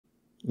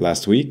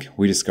Last week,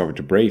 we discovered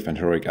the brave and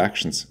heroic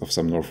actions of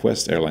some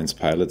Northwest Airlines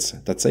pilots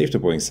that saved the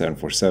Boeing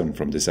 747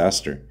 from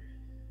disaster.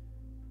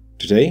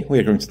 Today, we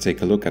are going to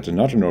take a look at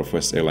another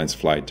Northwest Airlines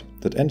flight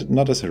that ended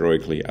not as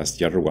heroically as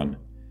the other one.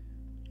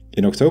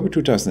 In October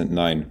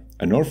 2009,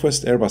 a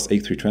Northwest Airbus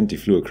A320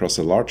 flew across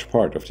a large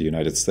part of the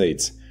United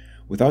States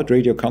without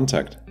radio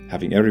contact,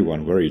 having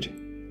everyone worried.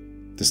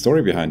 The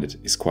story behind it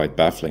is quite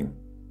baffling.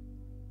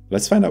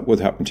 Let's find out what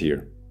happened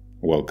here.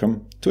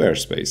 Welcome to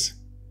Airspace.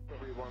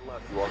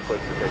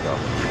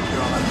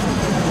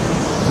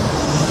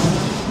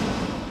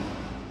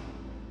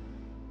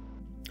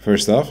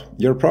 First off,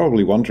 you're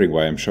probably wondering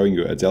why I'm showing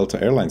you a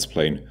Delta Airlines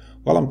plane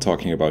while I'm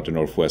talking about the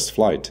Northwest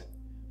flight.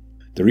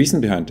 The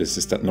reason behind this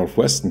is that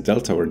Northwest and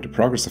Delta were in the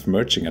progress of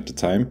merging at the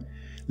time,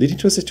 leading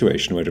to a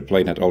situation where the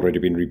plane had already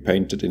been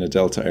repainted in a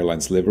Delta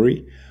Airlines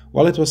livery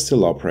while it was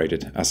still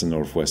operated as a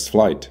Northwest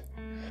flight.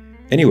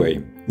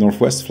 Anyway,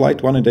 Northwest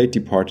Flight 108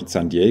 departed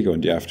San Diego in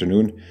the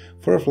afternoon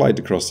for a flight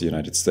across the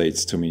United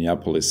States to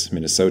Minneapolis,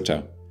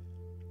 Minnesota.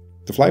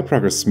 The flight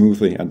progressed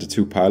smoothly and the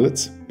two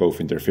pilots, both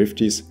in their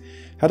 50s,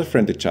 had a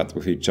friendly chat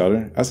with each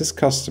other as is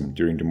custom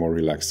during the more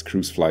relaxed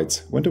cruise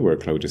flights when the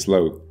workload is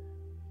low.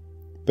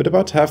 But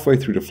about halfway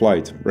through the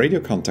flight, radio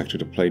contact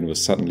with the plane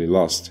was suddenly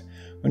lost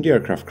when the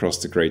aircraft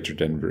crossed the greater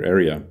Denver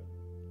area.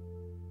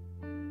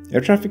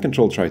 Air traffic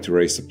control tried to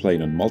raise the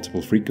plane on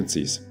multiple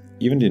frequencies,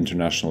 even the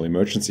international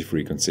emergency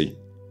frequency.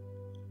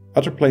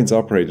 Other planes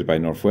operated by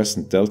Northwest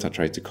and Delta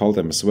tried to call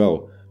them as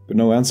well, but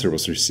no answer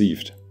was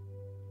received.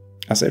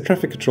 As air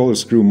traffic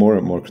controllers grew more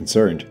and more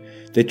concerned,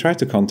 they tried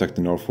to contact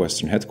the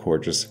Northwestern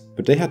headquarters,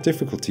 but they had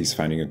difficulties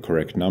finding a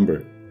correct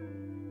number.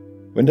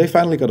 When they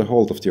finally got a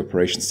hold of the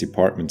operations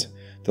department,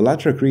 the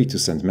latter agreed to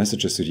send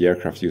messages to the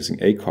aircraft using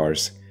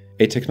ACARS,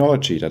 a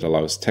technology that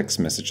allows text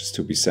messages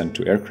to be sent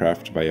to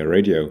aircraft via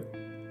radio.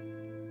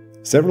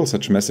 Several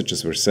such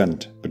messages were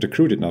sent, but the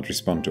crew did not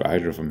respond to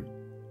either of them.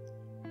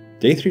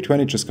 The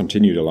A320 just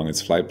continued along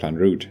its flight plan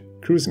route,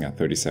 cruising at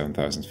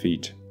 37,000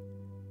 feet.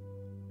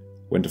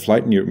 When the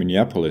flight neared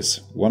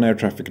Minneapolis, one air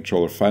traffic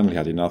controller finally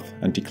had enough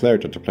and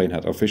declared that the plane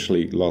had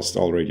officially lost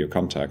all radio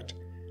contact.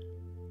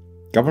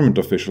 Government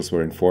officials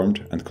were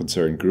informed and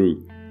concern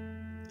grew.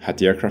 Had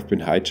the aircraft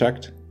been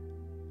hijacked?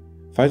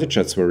 Fighter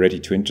jets were ready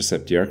to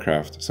intercept the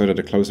aircraft so that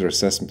a closer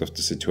assessment of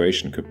the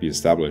situation could be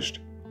established.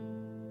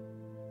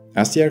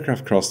 As the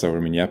aircraft crossed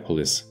over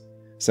Minneapolis,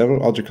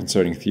 several other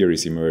concerning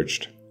theories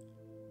emerged.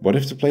 What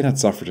if the plane had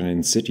suffered an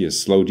insidious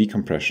slow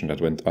decompression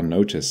that went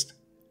unnoticed?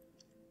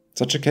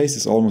 Such a case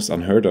is almost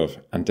unheard of,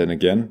 and then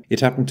again, it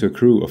happened to a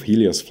crew of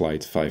Helios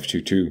Flight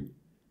 522.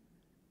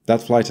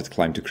 That flight had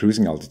climbed to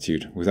cruising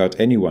altitude without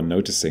anyone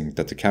noticing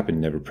that the cabin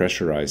never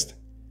pressurized.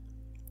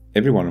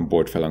 Everyone on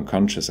board fell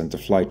unconscious and the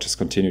flight just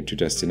continued to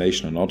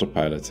destination on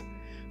autopilot,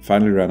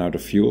 finally ran out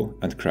of fuel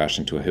and crashed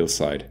into a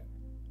hillside.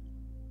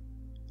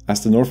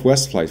 As the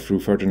Northwest flight flew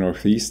further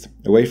northeast,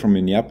 away from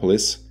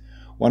Minneapolis,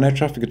 one air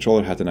traffic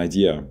controller had an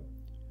idea.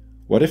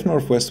 What if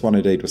Northwest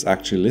 188 was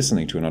actually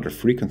listening to another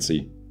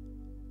frequency?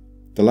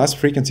 The last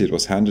frequency it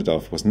was handed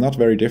off was not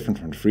very different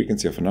from the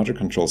frequency of another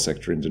control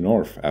sector in the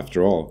north,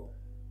 after all.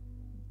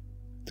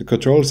 The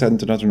controller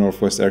sent another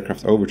Northwest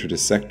aircraft over to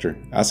this sector,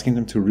 asking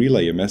them to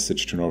relay a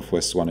message to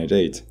Northwest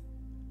 188.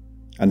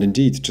 And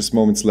indeed, just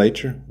moments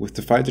later, with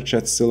the fighter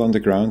jets still on the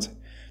ground,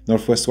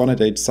 Northwest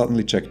 188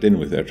 suddenly checked in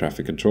with air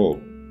traffic control.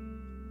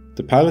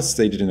 The pilots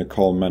stated in a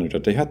calm manner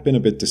that they had been a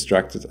bit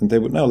distracted and they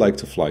would now like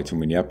to fly to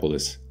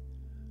Minneapolis.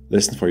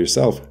 Listen for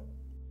yourself.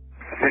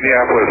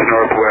 Minneapolis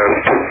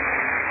Northwest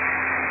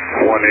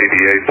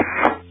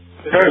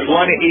 188. There's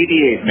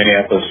 188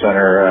 Minneapolis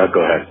Center, go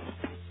ahead.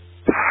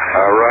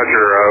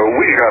 Roger,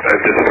 we got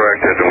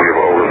distracted and we've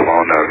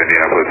overflown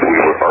Minneapolis. We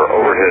are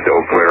overhead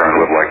Eau Claire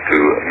and would like to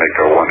make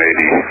a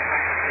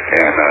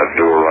 180 and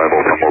do arrival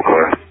from Eau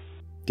Claire.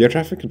 The air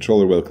traffic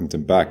controller welcomed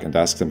them back and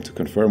asked them to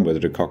confirm whether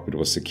the cockpit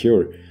was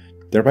secure,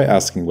 thereby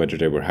asking whether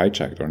they were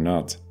hijacked or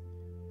not.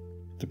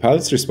 The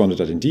pilots responded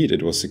that indeed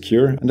it was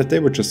secure and that they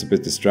were just a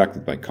bit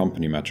distracted by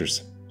company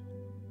matters.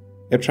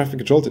 Air traffic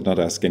control did not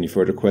ask any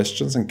further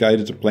questions and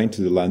guided the plane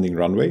to the landing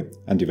runway,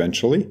 and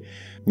eventually,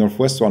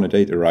 Northwest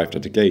 188 arrived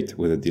at the gate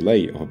with a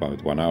delay of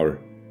about 1 hour.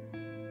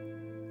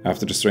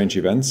 After the strange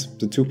events,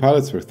 the two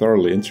pilots were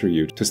thoroughly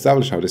interviewed to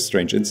establish how this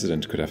strange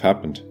incident could have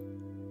happened.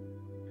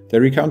 They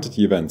recounted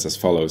the events as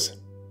follows.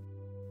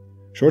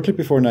 Shortly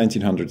before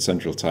 1900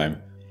 Central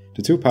Time,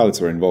 the two pilots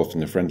were involved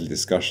in a friendly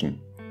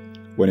discussion.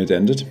 When it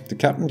ended, the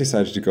captain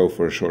decided to go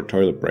for a short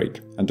toilet break,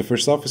 and the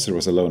first officer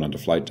was alone on the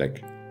flight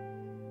deck.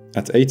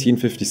 At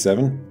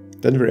 1857,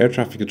 Denver Air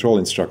Traffic Control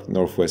instructed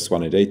Northwest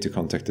 188 to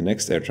contact the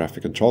next air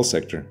traffic control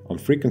sector on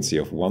frequency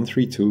of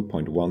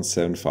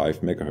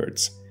 132.175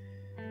 MHz.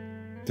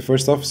 The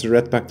first officer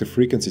read back the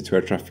frequency to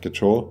air traffic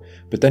control,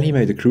 but then he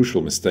made a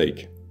crucial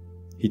mistake.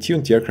 He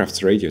tuned the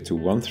aircraft's radio to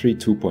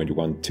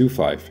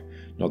 132.125,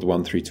 not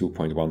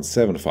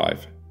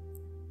 132.175.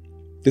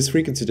 This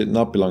frequency did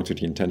not belong to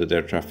the intended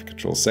air traffic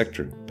control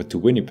sector, but to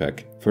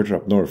Winnipeg, further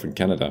up north in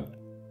Canada.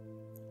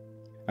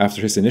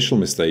 After his initial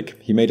mistake,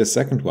 he made a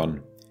second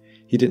one.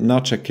 he did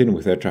not check in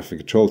with air traffic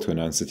control to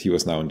announce that he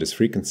was now on this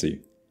frequency.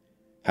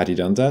 Had he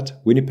done that,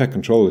 Winnipeg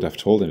Control would have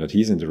told him that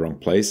he's in the wrong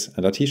place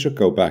and that he should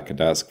go back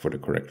and ask for the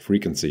correct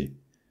frequency.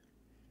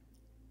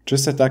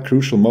 Just at that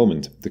crucial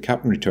moment, the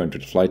captain returned to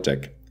the flight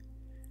deck.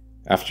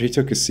 After he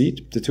took his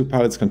seat, the two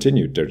pilots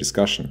continued their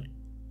discussion.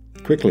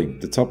 Quickly,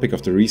 the topic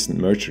of the recent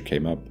merger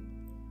came up.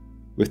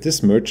 With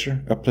this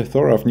merger, a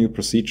plethora of new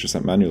procedures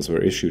and manuals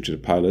were issued to the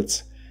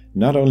pilots,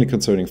 not only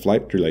concerning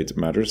flight-related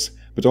matters,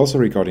 but also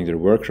regarding their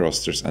work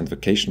rosters and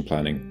vacation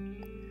planning.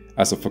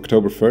 As of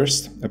October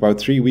 1st, about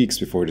 3 weeks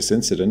before this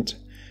incident,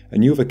 a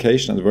new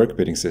vacation and work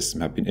bidding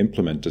system had been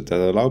implemented that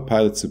allowed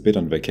pilots to bid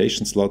on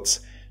vacation slots,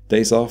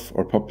 days off,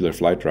 or popular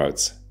flight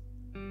routes.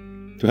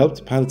 To help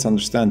the pilots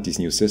understand these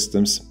new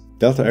systems,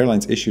 Delta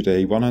Airlines issued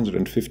a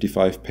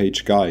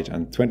 155-page guide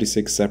and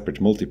 26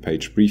 separate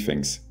multi-page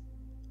briefings.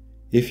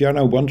 If you are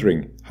now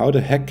wondering, how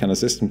the heck can a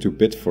system to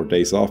bid for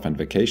days off and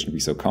vacation be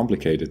so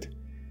complicated?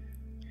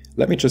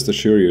 Let me just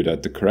assure you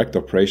that the correct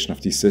operation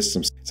of these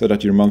systems so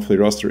that your monthly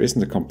roster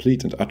isn't a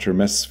complete and utter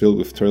mess filled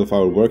with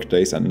 12-hour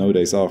workdays and no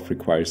days off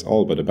requires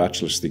all but a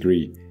bachelor's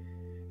degree.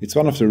 It's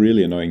one of the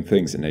really annoying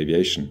things in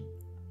aviation.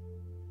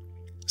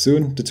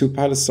 Soon, the two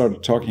pilots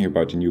started talking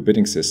about the new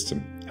bidding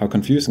system, how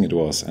confusing it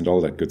was and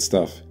all that good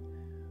stuff.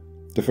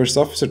 The first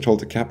officer told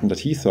the captain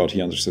that he thought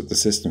he understood the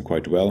system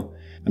quite well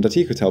and that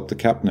he could help the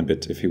captain a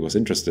bit if he was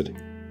interested.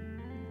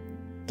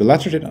 The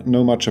latter did not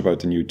know much about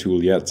the new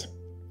tool yet.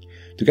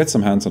 To get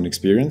some hands-on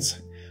experience,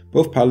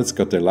 both pilots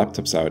got their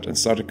laptops out and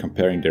started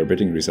comparing their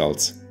bidding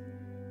results.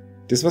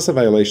 This was a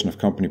violation of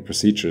company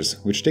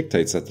procedures, which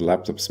dictates that the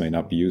laptops may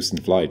not be used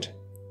in flight.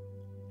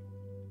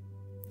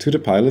 To the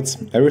pilots,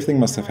 everything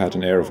must have had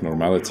an air of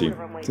normality,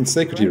 since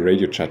they could hear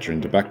radio chatter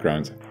in the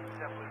background.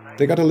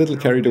 They got a little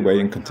carried away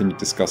and continued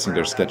discussing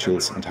their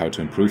schedules and how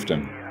to improve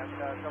them.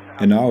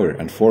 An hour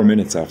and 4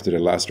 minutes after their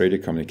last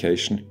radio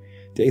communication,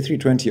 the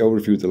A320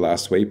 overviewed the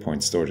last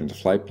waypoint stored in the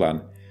flight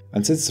plan,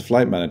 and since the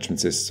flight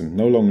management system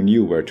no longer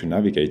knew where to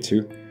navigate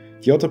to,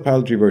 the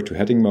autopilot reverted to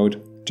heading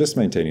mode, just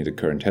maintaining the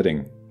current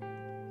heading.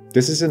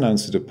 This is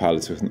announced to the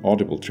pilots with an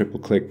audible triple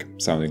click,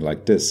 sounding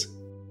like this.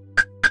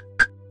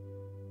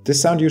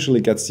 This sound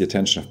usually gets the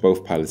attention of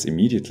both pilots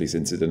immediately,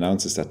 since it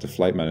announces that the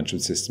flight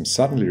management system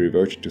suddenly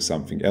reverted to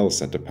something else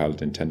that the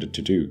pilot intended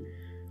to do.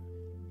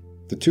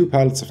 The two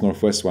pilots of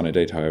Northwest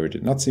 188, however,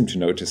 did not seem to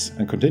notice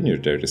and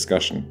continued their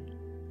discussion.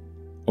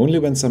 Only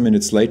when some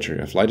minutes later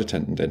a flight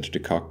attendant entered the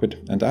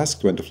cockpit and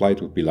asked when the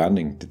flight would be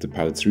landing did the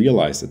pilots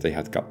realize that they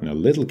had gotten a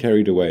little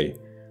carried away.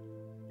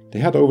 They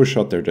had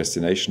overshot their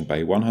destination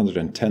by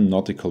 110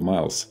 nautical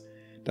miles,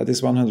 that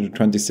is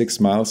 126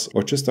 miles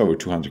or just over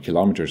 200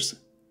 kilometers.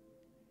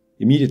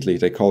 Immediately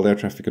they called air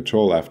traffic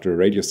control after a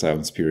radio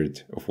silence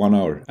period of 1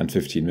 hour and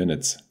 15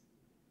 minutes.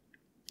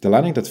 The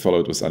landing that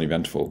followed was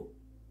uneventful.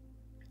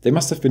 They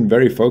must have been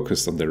very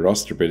focused on their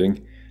roster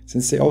bidding,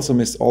 since they also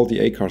missed all the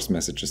ACARS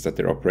messages that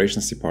their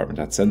operations department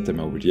had sent them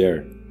over the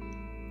air.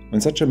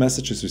 When such a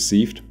message is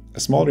received, a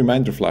small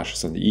reminder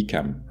flashes on the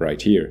eCam,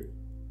 right here.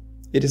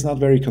 It is not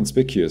very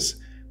conspicuous,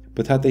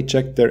 but had they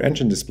checked their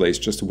engine displays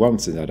just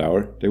once in that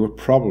hour, they would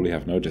probably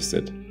have noticed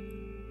it.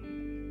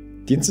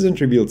 The incident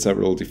revealed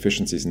several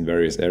deficiencies in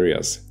various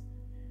areas.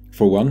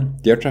 For one,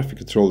 the air traffic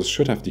controllers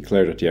should have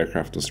declared that the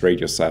aircraft was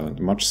radio silent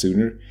much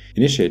sooner,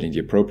 initiating the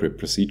appropriate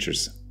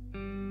procedures.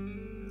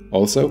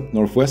 Also,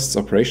 Northwest's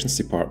operations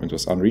department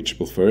was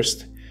unreachable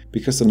first,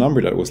 because the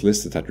number that was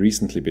listed had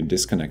recently been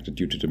disconnected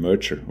due to the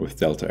merger with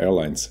Delta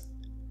Airlines.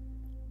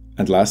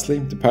 And lastly,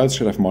 the pilots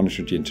should have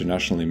monitored the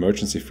international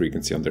emergency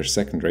frequency on their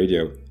second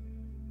radio.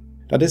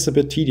 That is a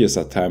bit tedious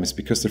at times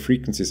because the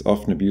frequency is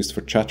often abused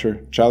for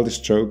chatter, childish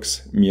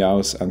jokes,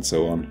 meows and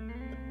so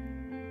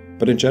on.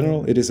 But in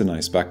general, it is a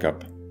nice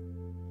backup.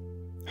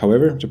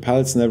 However, the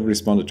pilots never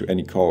responded to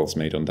any calls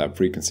made on that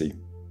frequency.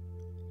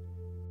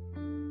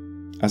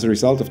 As a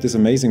result of this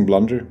amazing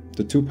blunder,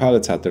 the two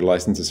pilots had their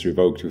licenses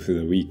revoked within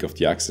a week of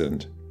the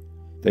accident.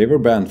 They were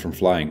banned from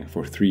flying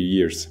for 3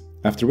 years,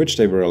 after which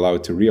they were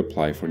allowed to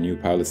reapply for new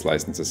pilot's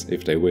licenses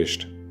if they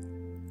wished.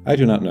 I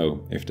do not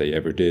know if they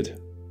ever did.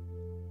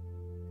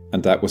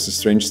 And that was the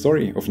strange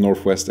story of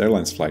Northwest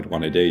Airlines Flight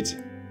 188.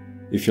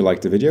 If you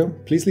liked the video,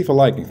 please leave a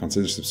like and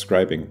consider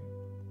subscribing.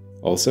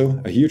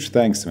 Also, a huge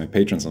thanks to my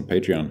patrons on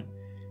Patreon.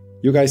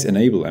 You guys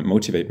enable and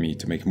motivate me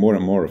to make more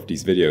and more of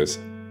these videos.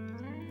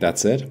 That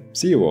said,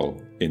 see you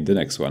all in the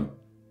next one.